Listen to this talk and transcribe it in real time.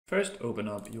First, open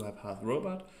up UiPath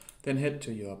Robot, then head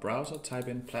to your browser, type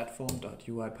in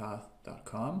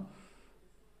platform.uipath.com,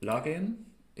 log in.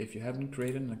 If you haven't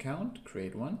created an account,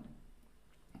 create one.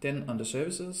 Then under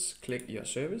services, click your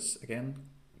service, again,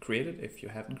 create it if you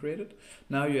haven't created.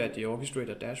 Now you're at the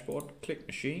Orchestrator dashboard, click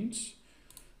machines,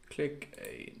 click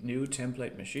a new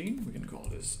template machine. We can call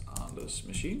this Anders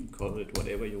machine, call it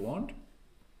whatever you want.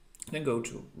 Then go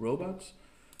to robots,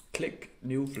 click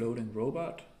new floating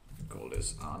robot, call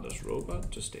this Anders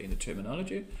robot to stay in the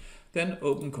terminology. Then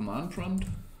open command prompt,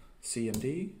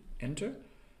 CMD, enter,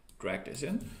 drag this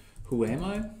in. Who am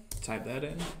I? Type that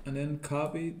in, and then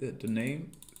copy the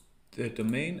domain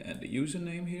and the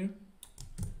username here.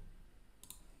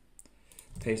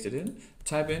 Paste it in,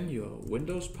 type in your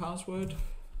Windows password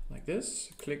like this,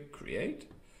 click create.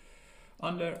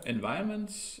 Under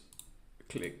environments,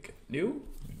 click new,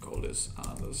 we call this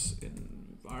Anders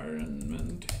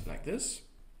environment like this.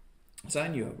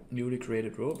 Assign your newly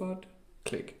created robot,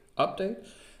 click update.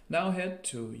 Now head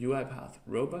to UiPath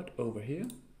Robot over here,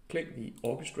 click the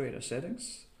Orchestrator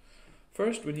settings.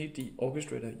 First we need the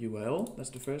Orchestrator URL, that's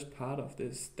the first part of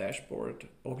this dashboard,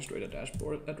 Orchestrator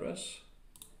dashboard address.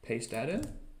 Paste that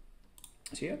in.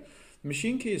 Here. The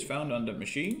machine key is found under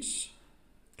machines.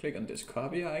 Click on this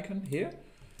copy icon here.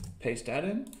 Paste that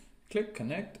in. Click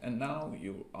connect, and now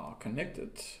you are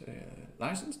connected,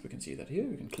 licensed. We can see that here.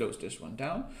 We can close this one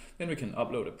down. Then we can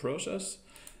upload a process.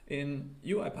 In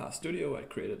UiPath Studio, I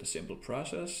created a simple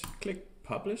process. Click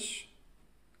publish.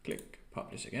 Click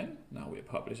publish again. Now we're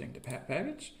publishing the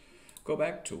package. Go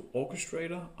back to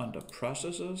Orchestrator under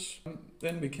processes.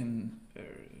 Then we can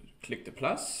click the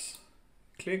plus,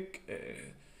 click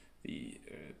the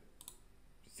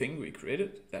thing we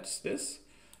created, that's this.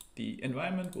 The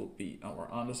environment will be our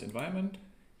Anders environment.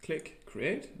 Click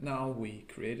create. Now we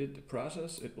created the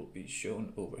process, it will be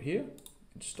shown over here.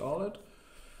 Install it.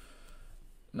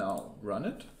 Now run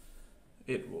it.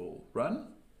 It will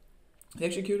run,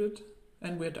 execute it,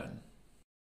 and we're done.